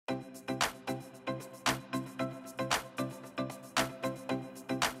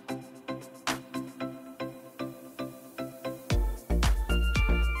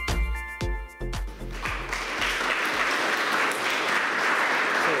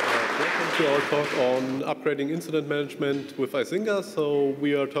Welcome to our talk on upgrading incident management with Icinga. So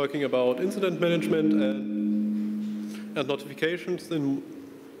we are talking about incident management and notifications in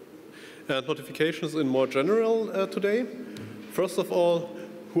more general today. First of all,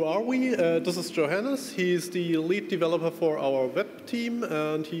 who are we? This is Johannes. He's the lead developer for our web team,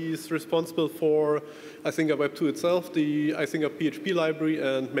 and he's responsible for Icinga Web 2 itself, the Icinga PHP library,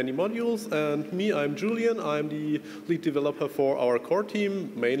 and many modules. And me, I'm Julian. I'm the lead developer for our core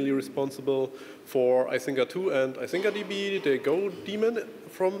team, mainly responsible for Icinga 2 and Icinga DB, the Go daemon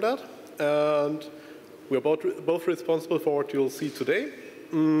from that. And we're both responsible for what you'll see today.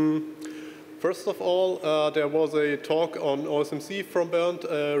 First of all, there was a talk on OSMC from Bernd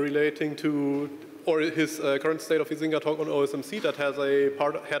relating to, or his current state of Icinga talk on OSMC that has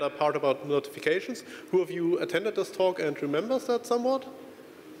had a part about notifications. Who of you attended this talk and remembers that somewhat?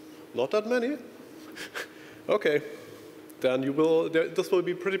 Not that many? Okay, then this will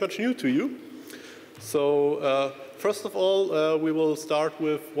be pretty much new to you. So first of all, we will start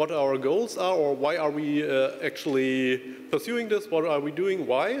with what our goals are, or why are we actually pursuing this, what are we doing,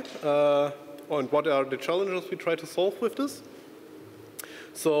 why? And what are the challenges we try to solve with this.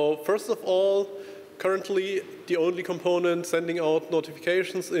 So first of all, currently the only component sending out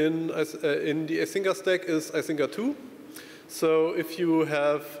notifications in the Icinga stack is Icinga 2. So if you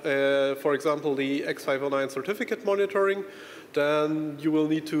have, for example, the X509 certificate monitoring, then you will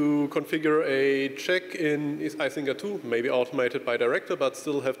need to configure a check in Icinga 2, maybe automated by director, but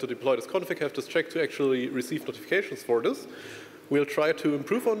still have to deploy this config, have this check to actually receive notifications for this. We'll try to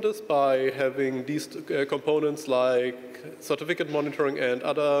improve on this by having these components like certificate monitoring and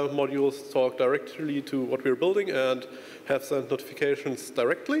other modules talk directly to what we're building and have sent notifications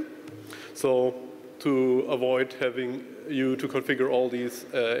directly. So to avoid having you to configure all these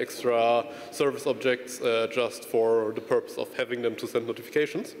extra service objects just for the purpose of having them to send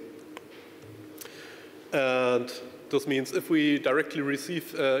notifications. And this means if we directly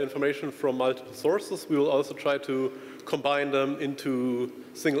receive information from multiple sources, we will also try to combine them into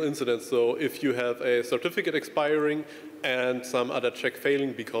single incidents. So if you have a certificate expiring and some other check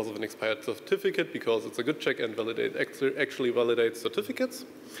failing because of an expired certificate, because it's a good check and actually validates certificates,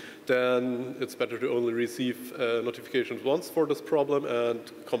 then it's better to only receive notifications once for this problem and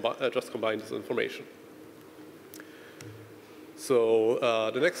just combine this information. So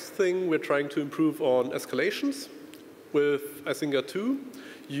the next thing, we're trying to improve on escalations. With Icinga 2,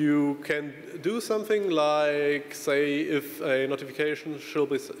 you can do something like, say, if a notification should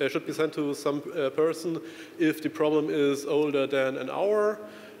be sent to some person if the problem is older than an hour,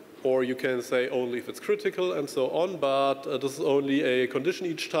 or you can say only if it's critical and so on, but this is only a condition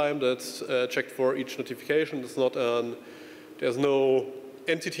each time that's checked for each notification. It's not there's no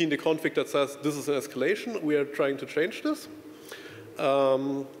entity in the config that says this is an escalation. We are trying to change this.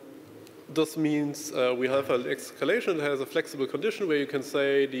 This means we have an escalation that has a flexible condition where you can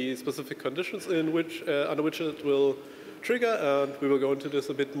say the specific conditions in which, under which it will trigger, and we will go into this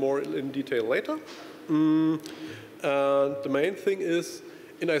a bit more in detail later. And the main thing is,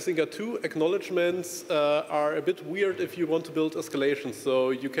 in Icinga 2, acknowledgements are a bit weird if you want to build escalations.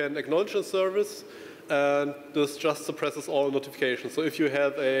 So you can acknowledge a service, and this just suppresses all notifications. So if you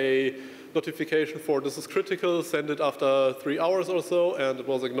have a notification for this is critical, send it after 3 hours or so, and it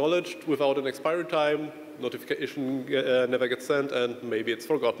was acknowledged without an expiry time, notification never gets sent, and maybe it's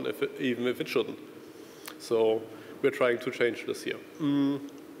forgotten even if it shouldn't. So we're trying to change this here.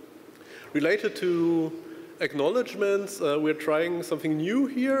 Related to acknowledgements, we're trying something new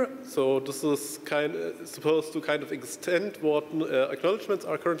here. So this is supposed to kind of extend what acknowledgements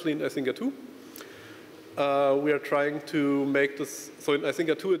are currently in Icinga 2. We are trying to make this, so in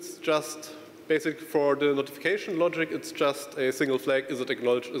Icinga 2 it's just basic for the notification logic, it's just a single flag, is it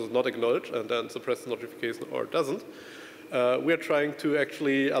acknowledged, is it not acknowledged, and then suppress the notification or it doesn't. We are trying to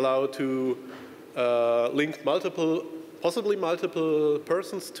actually allow to link possibly multiple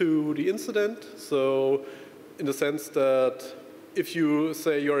persons to the incident. So in the sense that if you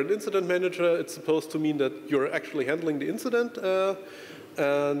say you're an incident manager, it's supposed to mean that you're actually handling the incident.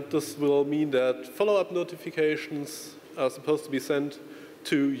 And this will mean that follow-up notifications are supposed to be sent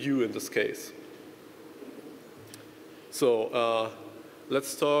to you in this case. So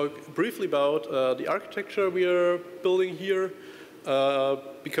let's talk briefly about the architecture we are building here.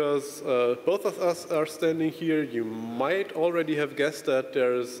 Because both of us are standing here, you might already have guessed that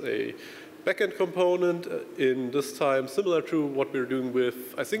there's a backend component in this time similar to what we're doing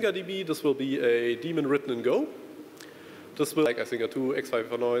with Icinga DB. This will be a daemon written in Go. This will, like Icinga 2,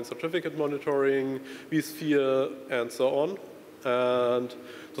 X509, certificate monitoring, vSphere, and so on. And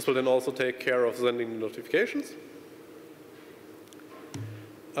this will then also take care of sending notifications.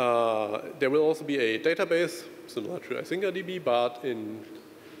 There will also be a database similar to Icinga DB, but in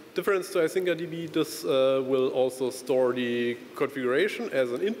difference to Icinga DB, this will also store the configuration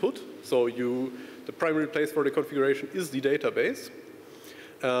as an input. So the primary place for the configuration is the database.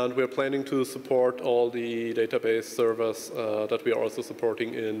 And we're planning to support all the database servers that we are also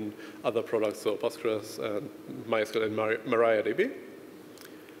supporting in other products, so Postgres and MySQL and MariaDB.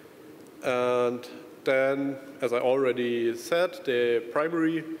 And then, as I already said, the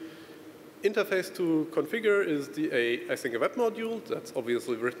primary interface to configure is the Icinga web module. That's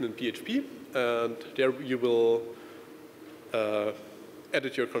obviously written in PHP. And there you will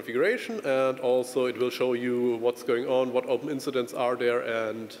edit your configuration, and also it will show you what's going on, what open incidents are there,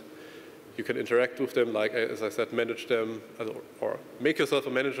 and you can interact with them, like, as I said, manage them, or make yourself a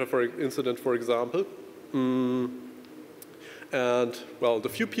manager for an incident, for example. And, well, the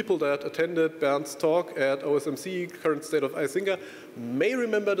few people that attended Bernd's talk at OSMC, current state of Icinga, may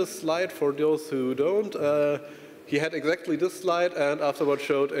remember this slide. For those who don't, he had exactly this slide, and afterwards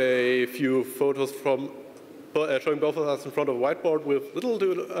showed a few photos from showing both of us in front of a whiteboard with little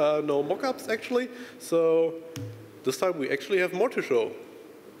to no mock-ups, actually. So this time we actually have more to show.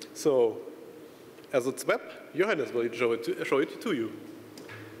 So, as it's web, Johannes will show it to you.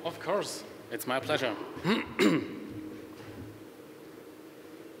 Of course, it's my pleasure.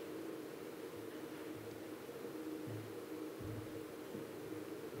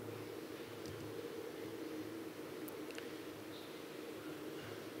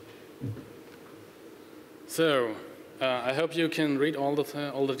 So, I hope you can read all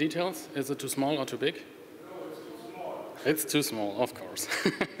the details. Is it too small or too big? No, it's too small. It's too small, of course.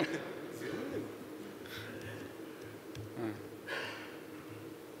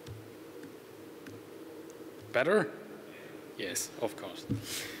 Better? Yes, of course.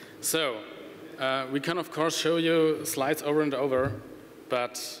 So, we can of course show you slides over and over,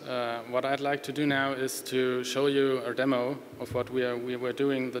 but what I'd like to do now is to show you a demo of what we were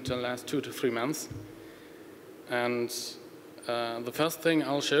doing the last 2 to 3 months. And the first thing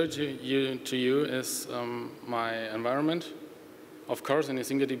I'll show to you is my environment, of course, in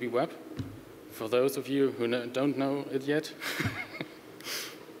Icinga DB Web, for those of you who don't know it yet.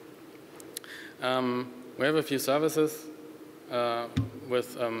 We have a few services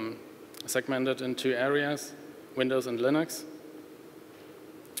with segmented in 2 areas, Windows and Linux.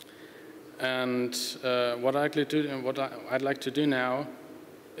 And what I'd like to do now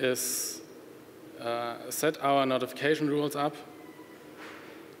is set our notification rules up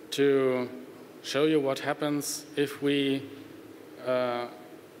to show you what happens if we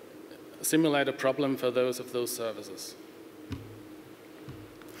simulate a problem for those of those services.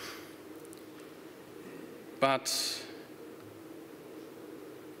 But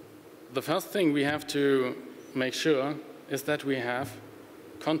the first thing we have to make sure is that we have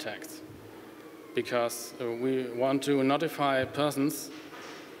contacts, because we want to notify persons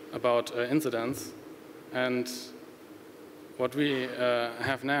about incidents, and what we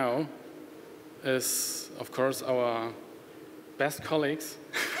have now is, of course, our best colleagues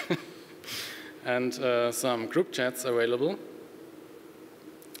and some group chats available.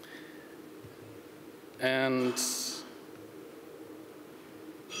 And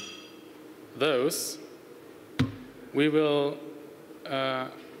those we will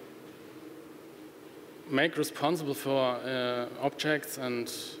make responsible for objects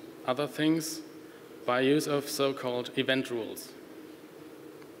and other things by use of so-called event rules.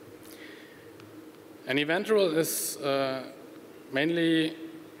 An event rule is mainly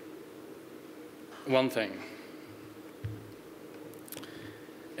one thing.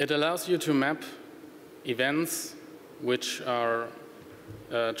 It allows you to map events which are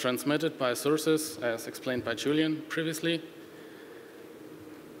transmitted by sources, as explained by Julian previously,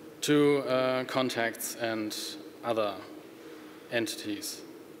 to contacts and other entities.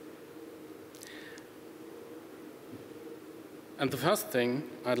 And the first thing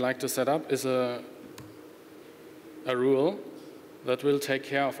I'd like to set up is a rule that will take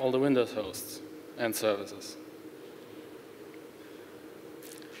care of all the Windows hosts and services.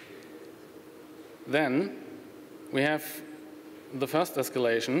 Then we have the first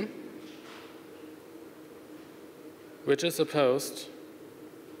escalation, which is supposed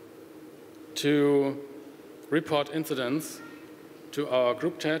to report incidents to our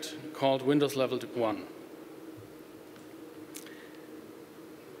group chat called Windows Level 1.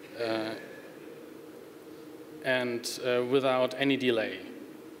 Without any delay.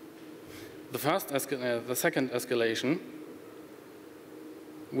 The second escalation,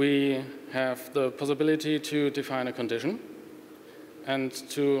 we have the possibility to define a condition and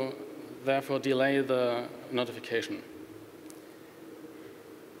to therefore delay the notification.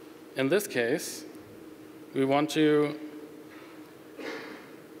 in this case, we want to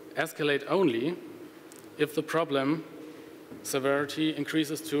escalate only if the problem severity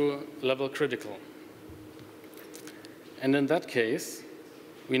increases to level critical. And in that case,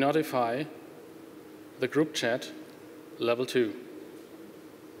 we notify the group chat level 2.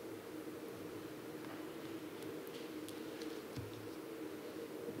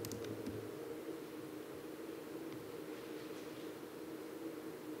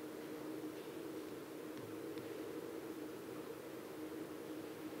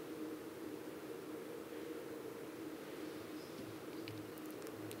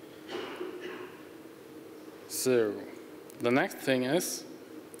 So the next thing is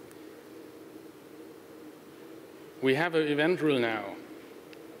we have an event rule now.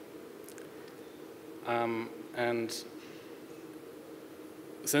 And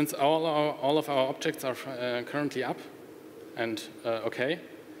since all of our objects are currently up and OK,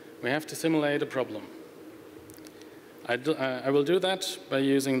 we have to simulate a problem. I will do that by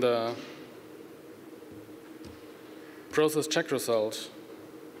using the process check result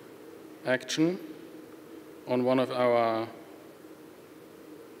action on one of our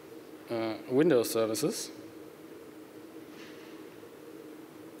Windows services.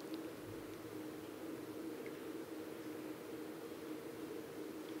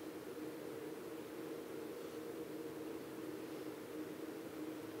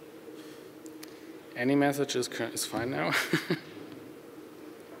 Any message is fine now.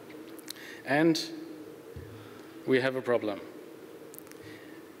 And we have a problem.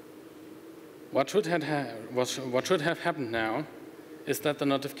 What should have happened now is that the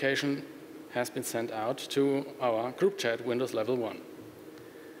notification has been sent out to our group chat Windows level 1.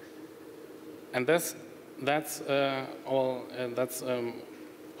 And that's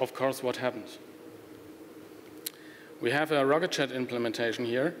of course what happened. We have a Rocket Chat implementation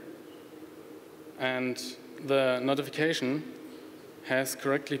here, and the notification has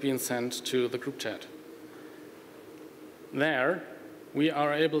correctly been sent to the group chat. There, we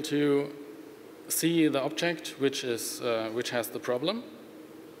are able to see the object which has the problem.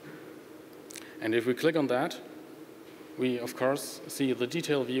 And if we click on that, we, of course, see the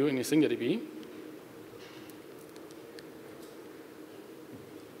detail view in IcingaDB.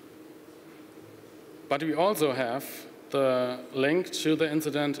 But we also have the link to the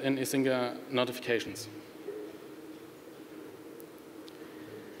incident in Icinga notifications.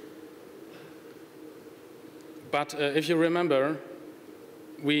 But if you remember,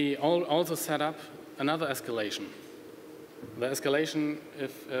 we also set up another escalation. The escalation,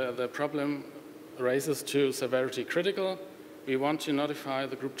 if the problem raises to severity critical, we want to notify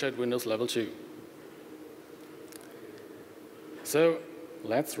the group chat Windows level 2. So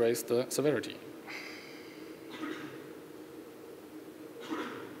let's raise the severity.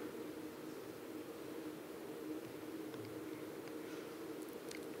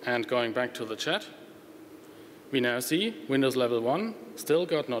 And going back to the chat, we now see Windows level 1 still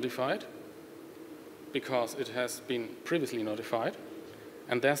got notified because it has been previously notified,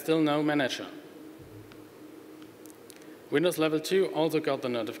 and there's still no manager. Windows level 2 also got the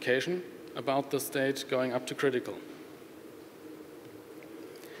notification about the state going up to critical.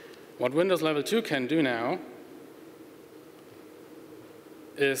 What Windows level 2 can do now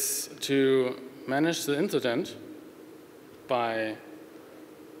is to manage the incident by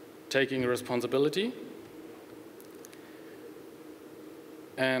taking responsibility.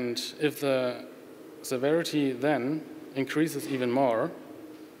 And if the severity then increases even more,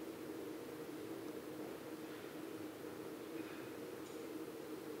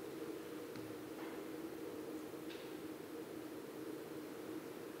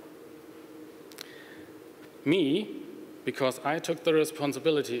 me, because I took the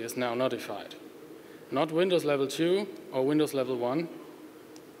responsibility, is now notified. Not Windows level 2 or Windows level 1,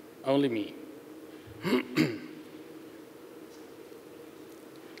 only me.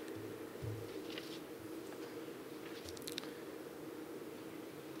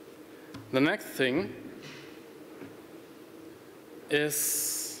 The next thing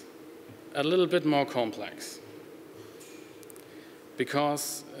is a little bit more complex,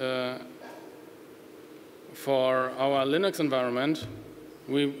 because for our Linux environment,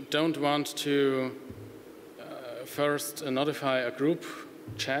 we don't want to first notify a group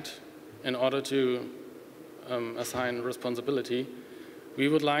chat in order to assign responsibility. We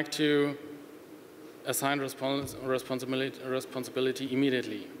would like to assign responsibility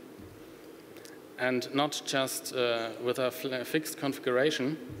immediately, and not just with a fixed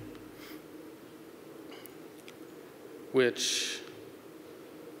configuration, which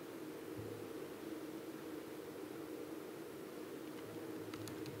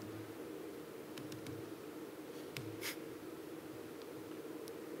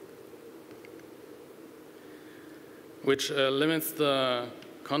which limits the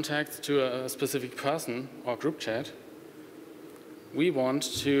contact to a specific person or group chat, we want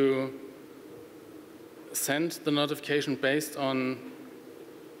to send the notification based on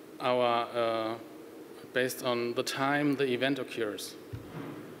the time the event occurs.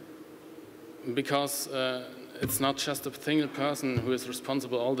 Because it's not just a single person who is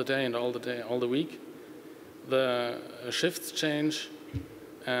responsible all the day, all the week. The shifts change,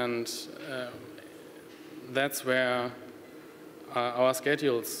 and that's where our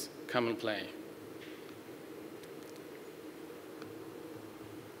schedules come in play.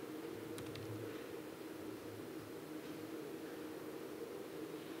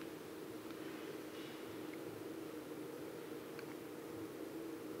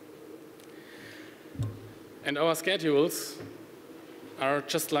 And our schedules are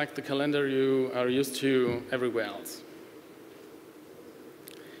just like the calendar you are used to everywhere else.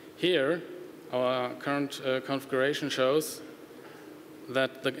 Here, our current configuration shows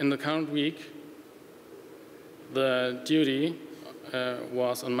that in the current week, the duty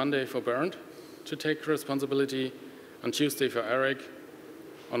was on Monday for Bernd to take responsibility, on Tuesday for Eric,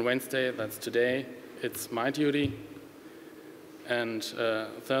 on Wednesday, that's today, it's my duty, and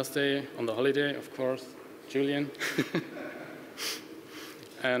Thursday, on the holiday, of course, Julian.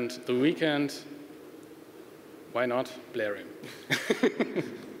 And the weekend, why not blaring?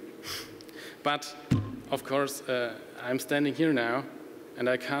 But, of course, I'm standing here now, and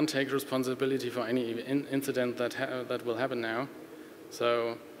I can't take responsibility for any incident that will happen now.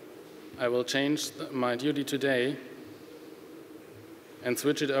 So I will change my duty today and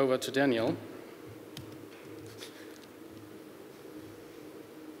switch it over to Daniel.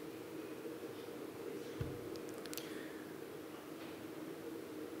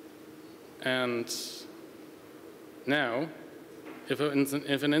 And now, if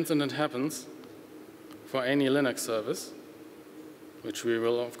an incident happens for any Linux service, which we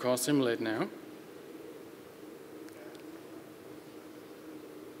will of course simulate now,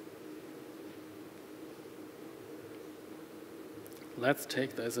 let's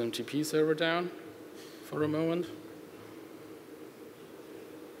take the SMTP server down for a moment.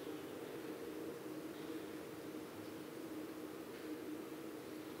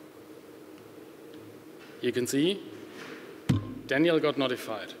 You can see Daniel got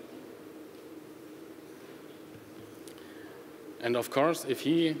notified. And of course, if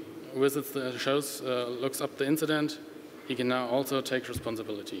he visits the shows, looks up the incident, he can now also take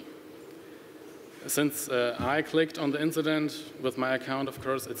responsibility. Since I clicked on the incident with my account, of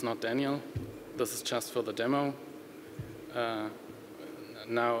course, it's not Daniel. This is just for the demo.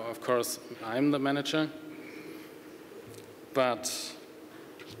 Now, of course, I'm the manager. But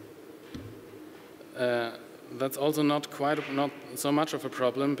that's also not so much of a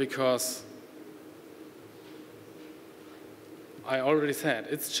problem, because I already said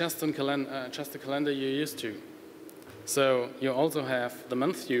it's just a calendar you're used to. So you also have the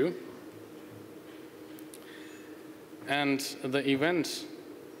month view and the event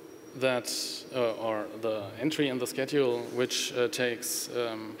that or the entry in the schedule which takes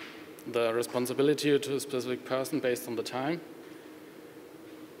the responsibility to a specific person based on the time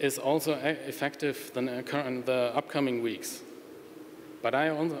is also effective in the upcoming weeks. But I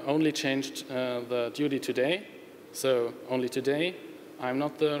only changed the duty today, so only today I'm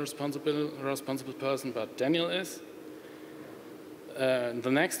not the responsible person, but Daniel is.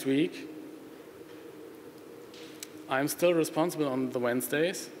 The next week I'm still responsible on the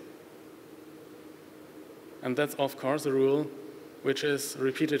Wednesdays, and that's of course a rule which is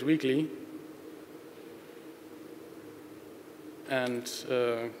repeated weekly and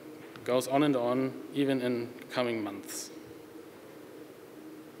goes on and on, even in coming months.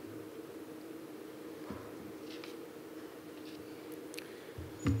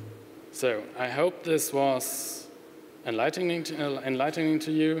 So I hope this was enlightening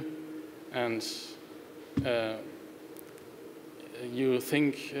to you, and you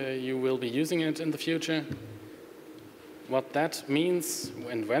think you will be using it in the future. What that means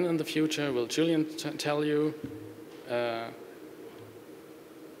and when in the future will Julian tell you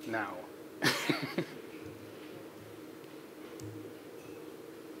now.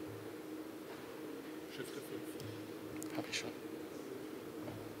 Hab ich schon.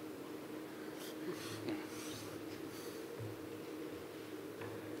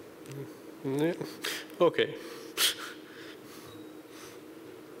 Yeah. Okay.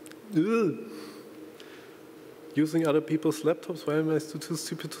 Ugh. Using other people's laptops, why am I too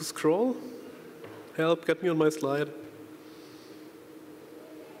stupid to scroll? Help, get me on my slide.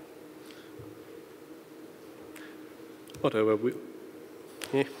 Whatever.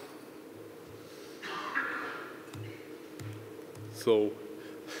 Yeah. So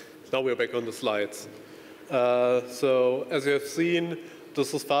now we're back on the slides. So as you have seen,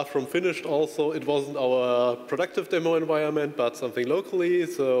 this is far from finished also. It wasn't our productive demo environment, but something locally.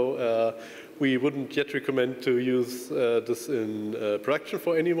 So we wouldn't yet recommend to use this in production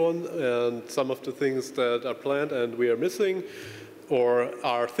for anyone. And some of the things that are planned and we are missing or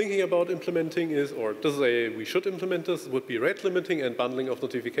are thinking about implementing is, or this is a, we should implement this, would be rate limiting and bundling of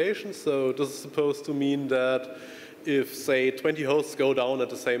notifications. So this is supposed to mean that if, say, 20 hosts go down at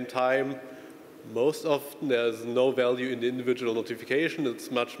the same time, most often there's no value in the individual notification.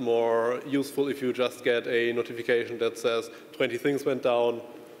 It's much more useful if you just get a notification that says 20 things went down,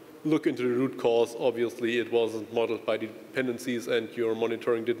 look into the root cause. Obviously, it wasn't modeled by dependencies and your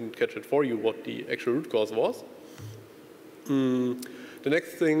monitoring didn't catch it for you what the actual root cause was. The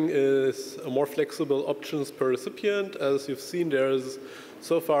next thing is more flexible options per recipient. As you've seen, there's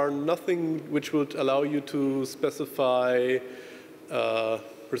so far nothing which would allow you to specify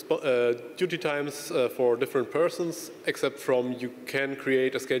duty times for different persons, except from you can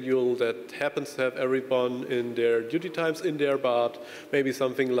create a schedule that happens to have everyone in their duty times in there, but maybe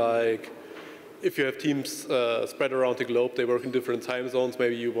something like if you have teams spread around the globe, they work in different time zones,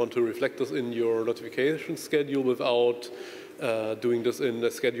 maybe you want to reflect this in your notification schedule without doing this in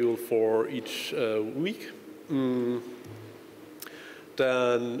a schedule for each week.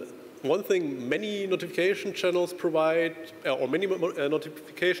 Then one thing many notification channels provide, or many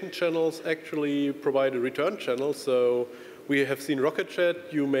notification channels actually provide a return channel. So we have seen Rocket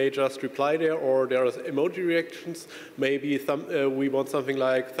Chat, you may just reply there, or there are emoji reactions. Maybe we want something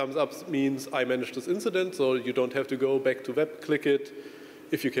like thumbs up means I managed this incident, so you don't have to go back to web, click it,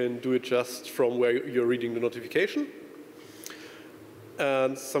 if you can do it just from where you're reading the notification.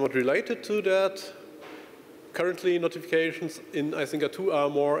 And somewhat related to that, currently notifications in Icinga 2 are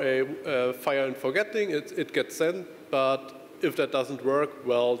more a fire and forgetting. It gets sent, but if that doesn't work,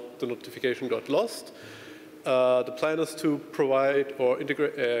 well, the notification got lost. The plan is to provide or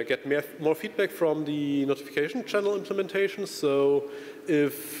integrate, get more feedback from the notification channel implementation. So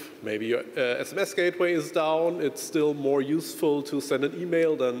if maybe your SMS gateway is down, it's still more useful to send an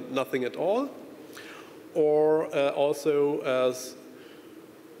email than nothing at all. Or also, as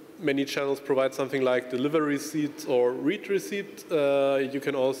many channels provide something like deliver receipts or read receipt, you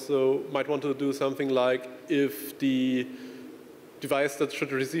can also might want to do something like if the device that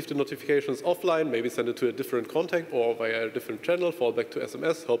should receive the notification is offline, maybe send it to a different contact or via a different channel, fall back to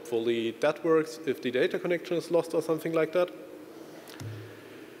SMS. Hopefully that works if the data connection is lost or something like that.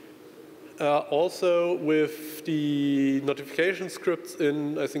 Also, with the notification scripts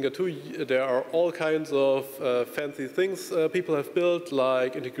in Icinga 2, there are all kinds of fancy things people have built,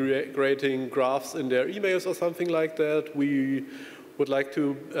 like integrating graphs in their emails or something like that. We would like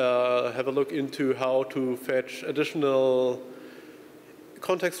to have a look into how to fetch additional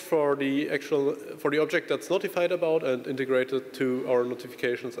context for the object that's notified about and integrate it to our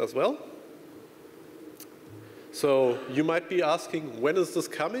notifications as well. So you might be asking, when is this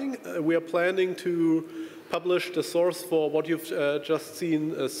coming? We are planning to publish the source for what you've just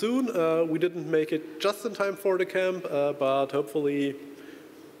seen soon. We didn't make it just in time for the camp, but hopefully,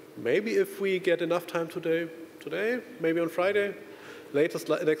 maybe if we get enough time today, maybe on Friday, latest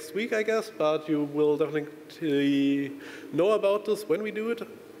next week, I guess, but you will definitely know about this when we do it.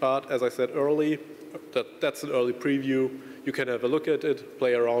 But as I said early, that's an early preview. You can have a look at it,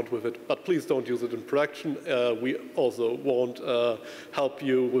 play around with it, but please don't use it in production. We also won't help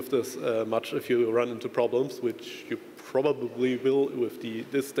you with this much if you run into problems, which you probably will with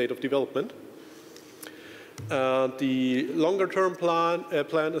this state of development. The longer-term plan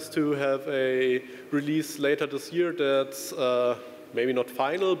is to have a release later this year that's maybe not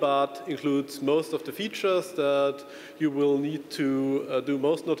final, but includes most of the features that you will need to do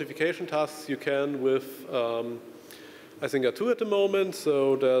most notification tasks you can with Icinga 2 at the moment,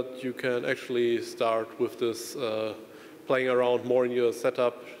 so that you can actually start with this playing around more in your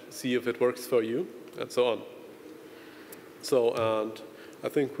setup, see if it works for you, and so on. So, and I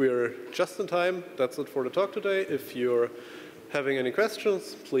think we're just in time. That's it for the talk today. If you're having any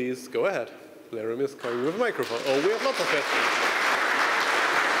questions, please go ahead. Larry is coming with a microphone. Oh, we have lots of questions.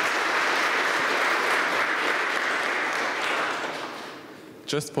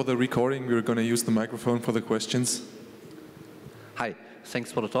 Just for the recording, we're going to use the microphone for the questions. Hi,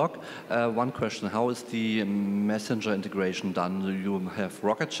 thanks for the talk. One question, how is the messenger integration done? Do you have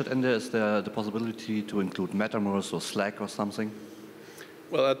Rocket Chat in there? Is there the possibility to include MetaMouse or Slack or something?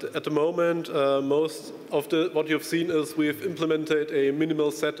 Well, at the moment, most of what you've seen is we've implemented a minimal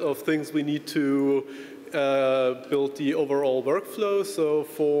set of things we need to build the overall workflow. So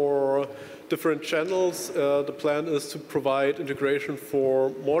for different channels, the plan is to provide integration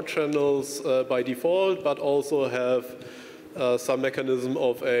for more channels by default, but also have some mechanism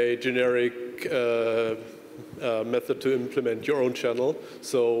of a generic method to implement your own channel.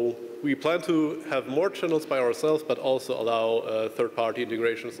 So we plan to have more channels by ourselves, but also allow third-party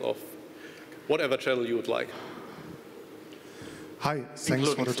integrations of whatever channel you would like. Hi,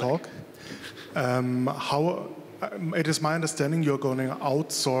 thanks for the talk. It is my understanding you're going to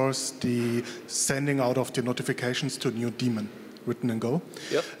outsource the sending out of the notifications to a new daemon written in Go.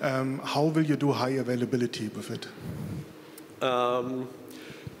 Yep. How will you do high availability with it?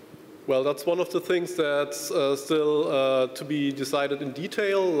 Well, that's one of the things that's still to be decided in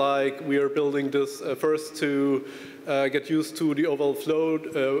detail. Like, we are building this first to get used to the overall flow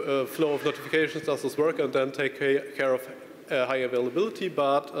of notifications, does this work, and then take care of high availability.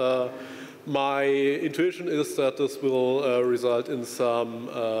 But my intuition is that this will result in some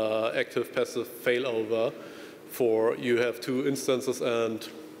active-passive failover. For you have two instances, and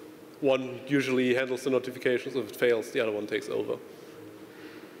one usually handles the notifications. If it fails, the other one takes over.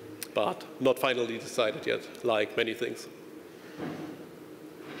 But not finally decided yet, like many things.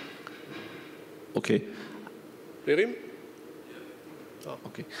 Okay. Berim?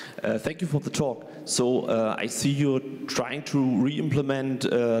 Okay. Thank you for the talk. So I see you're trying to re-implement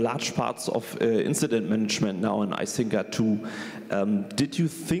large parts of incident management now in Icinga 2. Did you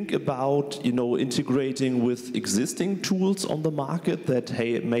think about, integrating with existing tools on the market that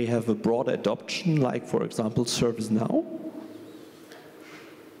may have a broader adoption, like, for example, ServiceNow?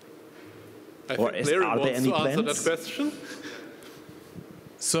 I think Larry wants to answer that question.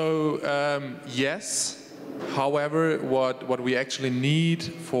 So yes. However, what we actually need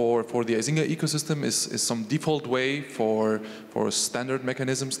for the Icinga ecosystem is some default way for standard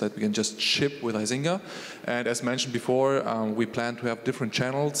mechanisms that we can just ship with Icinga. And as mentioned before, we plan to have different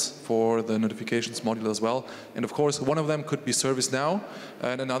channels for the notifications module as well. And of course, one of them could be ServiceNow,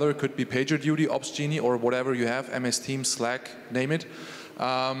 and another could be PagerDuty, OpsGenie, or whatever you have, MS Teams, Slack, name it.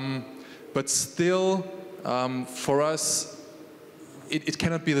 But still, for us, it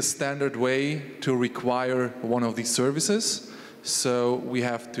cannot be the standard way to require one of these services. So we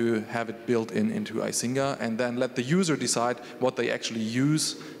have to have it built into Icinga and then let the user decide what they actually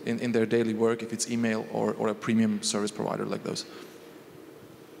use in their daily work, if it's email or a premium service provider like those.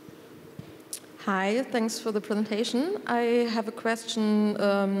 Hi, thanks for the presentation. I have a question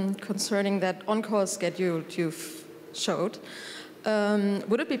concerning that on-call schedule you've showed.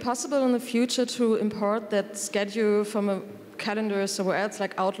 Would it be possible in the future to import that schedule from a calendar somewhere else,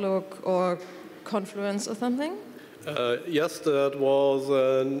 like Outlook or Confluence or something? Yes, that was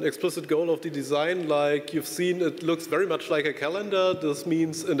an explicit goal of the design. Like you've seen, it looks very much like a calendar. This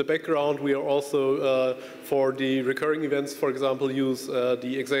means in the background we are also, for the recurring events, for example, use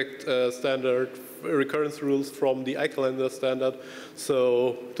the exact standard recurrence rules from the iCalendar standard.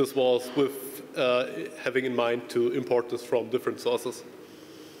 So this was with having in mind to import this from different sources.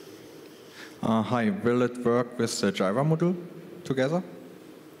 Hi, will it work with the Jira module together?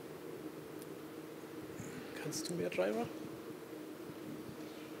 Kannst du mehr Jira?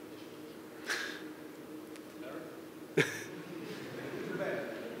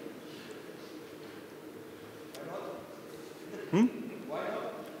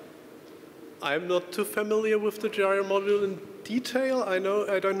 I'm not too familiar with the Jira module in detail. I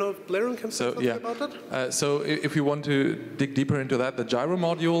don't know if Blair can say something about that. So if you want to dig deeper into that, the Jira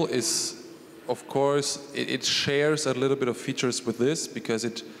module is, of course, it shares a little bit of features with this because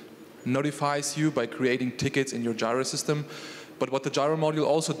it notifies you by creating tickets in your Jira system. But what the Jira module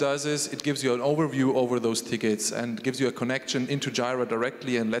also does is it gives you an overview over those tickets and gives you a connection into Jira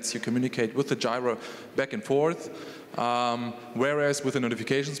directly and lets you communicate with the Jira back and forth. Whereas with the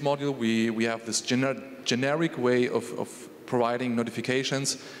notifications module, we have this generic way of providing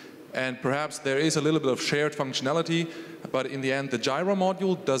notifications. And perhaps there is a little bit of shared functionality, but in the end, the Jira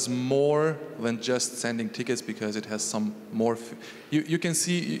module does more than just sending tickets because it has some more. You can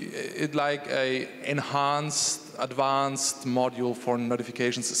see it like a enhanced, advanced module for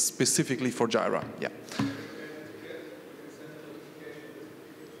notifications specifically for Jira. Yeah.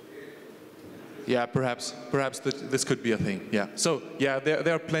 Yeah, perhaps this could be a thing. Yeah. So yeah,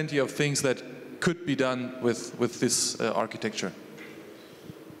 there are plenty of things that could be done with this architecture.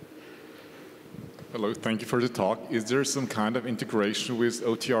 Hello, thank you for the talk. Is there some kind of integration with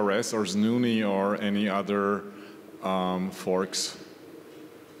OTRS or Znuni or any other forks?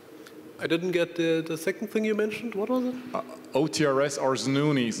 I didn't get the second thing you mentioned. What was it? OTRS or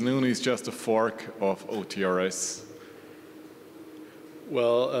Znuni. Znuni is just a fork of OTRS.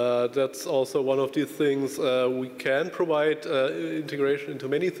 Well, that's also one of the things. We can provide integration into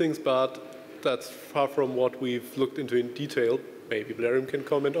many things, but that's far from what we've looked into in detail. Maybe Blarium can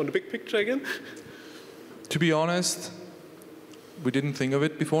comment on the big picture again. To be honest, we didn't think of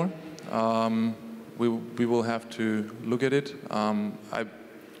it before. We will have to look at it.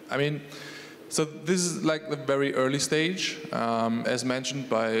 I mean, so this is like the very early stage. As mentioned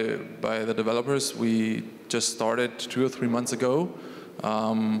by the developers, we just started 2 or 3 months ago.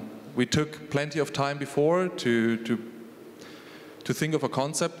 We took plenty of time before to think of a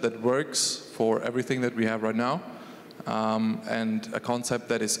concept that works for everything that we have right now, and a concept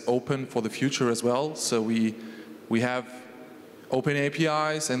that is open for the future as well. So we have open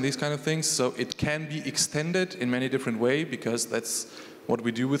APIs and these kind of things, so it can be extended in many different ways, because that's what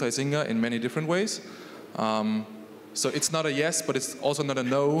we do with Icinga in many different ways. So it's not a yes, but it's also not a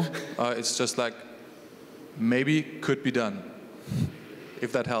no. It's just like, maybe could be done,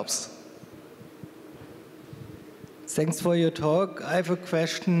 if that helps. Thanks for your talk. I have a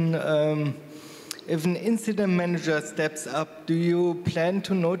question. If an incident manager steps up, do you plan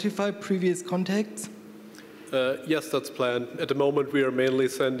to notify previous contacts? Yes, that's planned. At the moment, we are mainly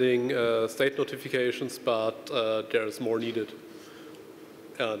sending state notifications, but there's more needed.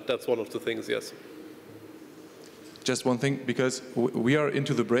 That's one of the things, yes. Just one thing, because we are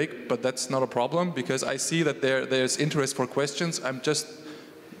into the break, but that's not a problem, because I see that there's interest for questions. I'm just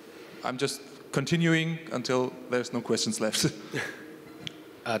continuing until there's no questions left.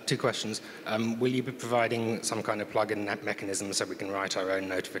 2 questions. Will you be providing some kind of plug-in mechanism so we can write our own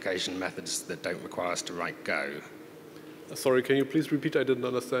notification methods that don't require us to write Go? Sorry, can you please repeat? I didn't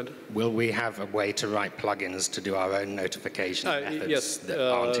understand. Will we have a way to write plugins to do our own notification methods yes,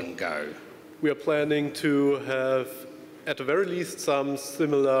 that aren't in Go? We are planning to have, at the very least, some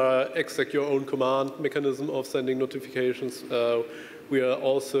similar exec your own command mechanism of sending notifications. We are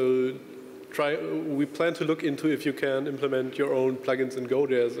also we plan to look into if you can implement your own plugins in Go.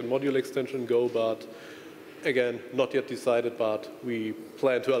 There's a module extension in Go, but again, not yet decided, but we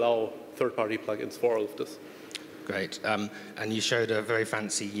plan to allow third-party plugins for all of this. Great. And you showed a very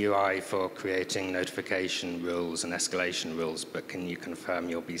fancy UI for creating notification rules and escalation rules, but can you confirm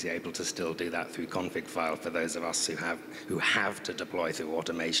you'll be able to still do that through config file for those of us who have to deploy through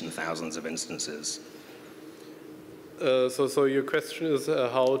automation thousands of instances? So your question is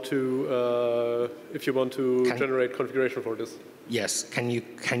how to, if you want to generate configuration for this? Yes. Can you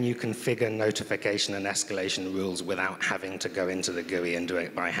configure notification and escalation rules without having to go into the GUI and do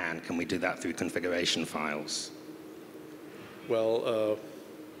it by hand? Can we do that through configuration files? Well,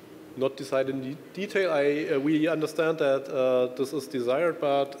 not decided in detail. We understand that this is desired,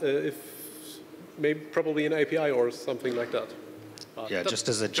 but probably an API or something like that. Yeah, just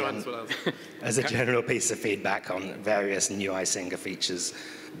as a general piece of feedback on various new Icinga features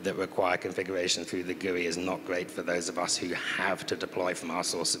that require configuration through the GUI is not great for those of us who have to deploy from our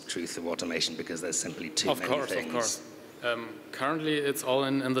source of truth through automation because there's simply too many things. Of course. Currently, it's all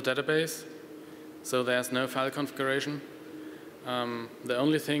in the database, so there's no file configuration. The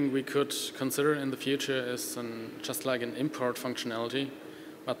only thing we could consider in the future is just like an import functionality,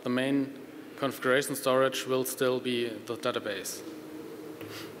 but the main configuration storage will still be the database.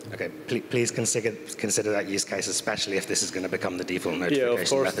 Okay, please consider that use case, especially if this is going to become the default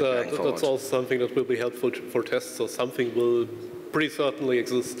notification method going forward. That's also something that will be helpful for tests, so something will pretty certainly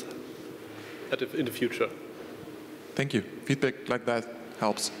exist in the future. Thank you. Feedback like that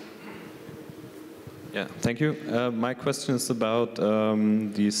helps. Yeah, thank you. My question is about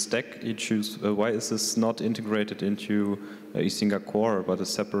the stack you choose. Why is this not integrated into Icinga core, but a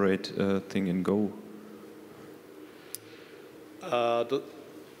separate thing in Go?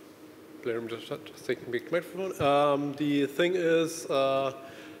 I'm just taking a big microphone. The thing is,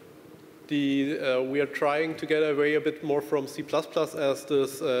 we are trying to get away a bit more from C++, as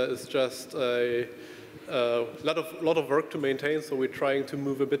this is just a lot of work to maintain. So we're trying to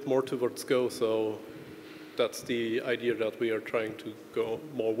move a bit more towards Go. So that's the idea, that we are trying to go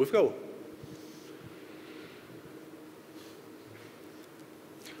more with Go.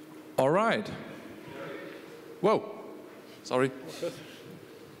 All right. Whoa. Sorry.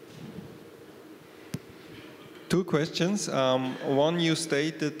 2 questions. One, you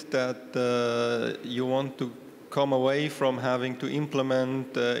stated that you want to come away from having to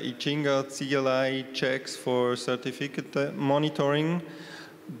implement Icinga CLI checks for certificate monitoring.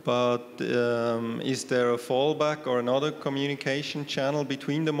 But is there a fallback or another communication channel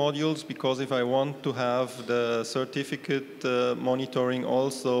between the modules? Because if I want to have the certificate monitoring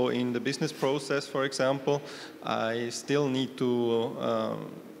also in the business process, for example, I still need to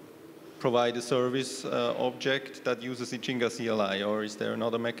provide a service object that uses Icinga CLI, or is there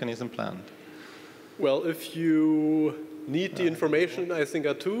another mechanism planned? Well, if you need the information in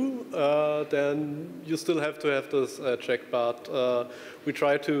Icinga 2, then you still have to have this checked. But we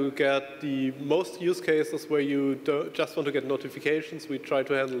try to get the most use cases where you just want to get notifications. We try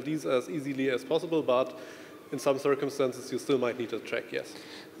to handle these as easily as possible, but in some circumstances you still might need a check, yes.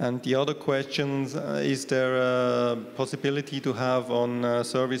 And the other questions, is there a possibility to have on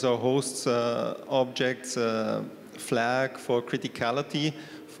service or hosts objects flag for criticality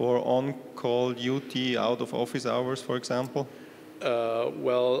for on-call duty out of office hours, for example?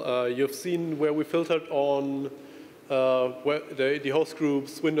 You've seen where we filtered on the host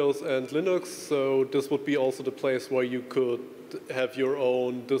groups, Windows and Linux, so this would be also the place where you could have your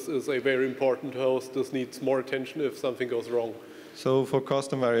own, this is a very important host, this needs more attention if something goes wrong. So for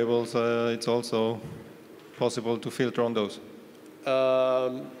custom variables, it's also possible to filter on those?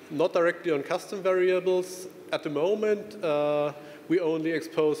 Not directly on custom variables. At the moment, we only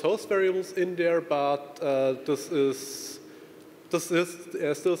expose host variables in there, but this is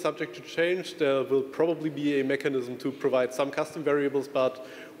still subject to change. There will probably be a mechanism to provide some custom variables, but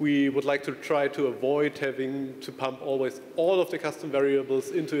we would like to try to avoid having to pump always all of the custom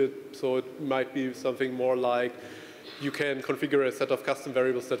variables into it. So it might be something more like you can configure a set of custom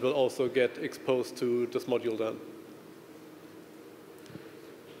variables that will also get exposed to this module then.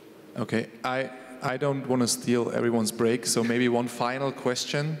 Okay, I don't want to steal everyone's break, so maybe one final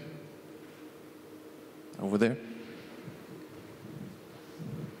question. Over there.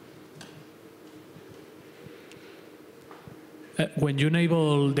 When you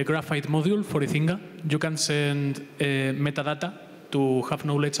enable the Graphite module for Icinga, you can send metadata to have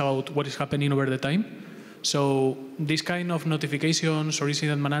knowledge about what is happening over the time. So this kind of notifications or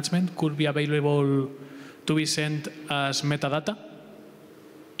incident management could be available to be sent as metadata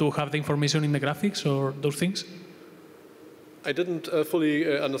to have the information in the graphics or those things? I didn't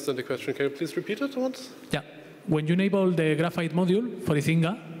fully understand the question. Can you please repeat it once? Yeah. When you enable the Graphite module for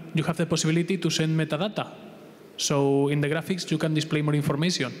Icinga, you have the possibility to send metadata. So in the graphics, you can display more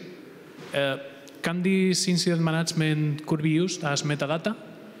information. Can this incident management could be used as metadata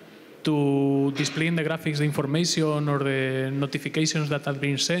to display in the graphics the information or the notifications that have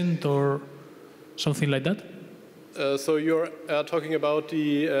been sent or something like that? So you're talking about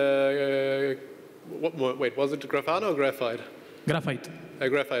the, wait, was it Grafana or Graphite? Graphite.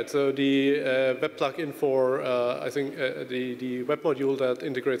 Graphite. So the web plugin for, I think, the web module that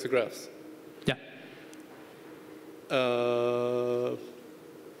integrates the graphs. Yeah.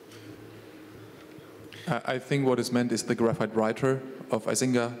 I think what is meant is the Graphite writer of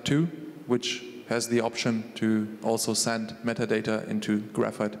Icinga 2, which has the option to also send metadata into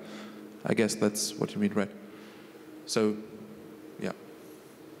Graphite. I guess that's what you mean, right? So, yeah.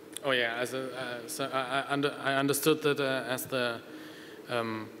 Oh yeah, so I understood that as the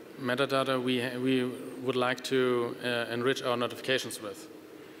metadata we would like to enrich our notifications with.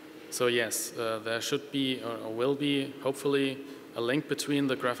 So yes, there should be or will be hopefully a link between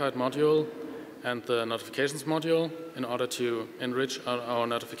the Graphite module and the notifications module in order to enrich our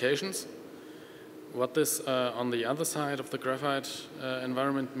notifications. What this on the other side of the Graphite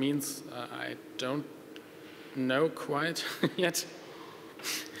environment means, I don't know quite yet.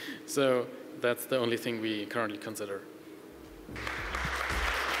 So that's the only thing we currently consider.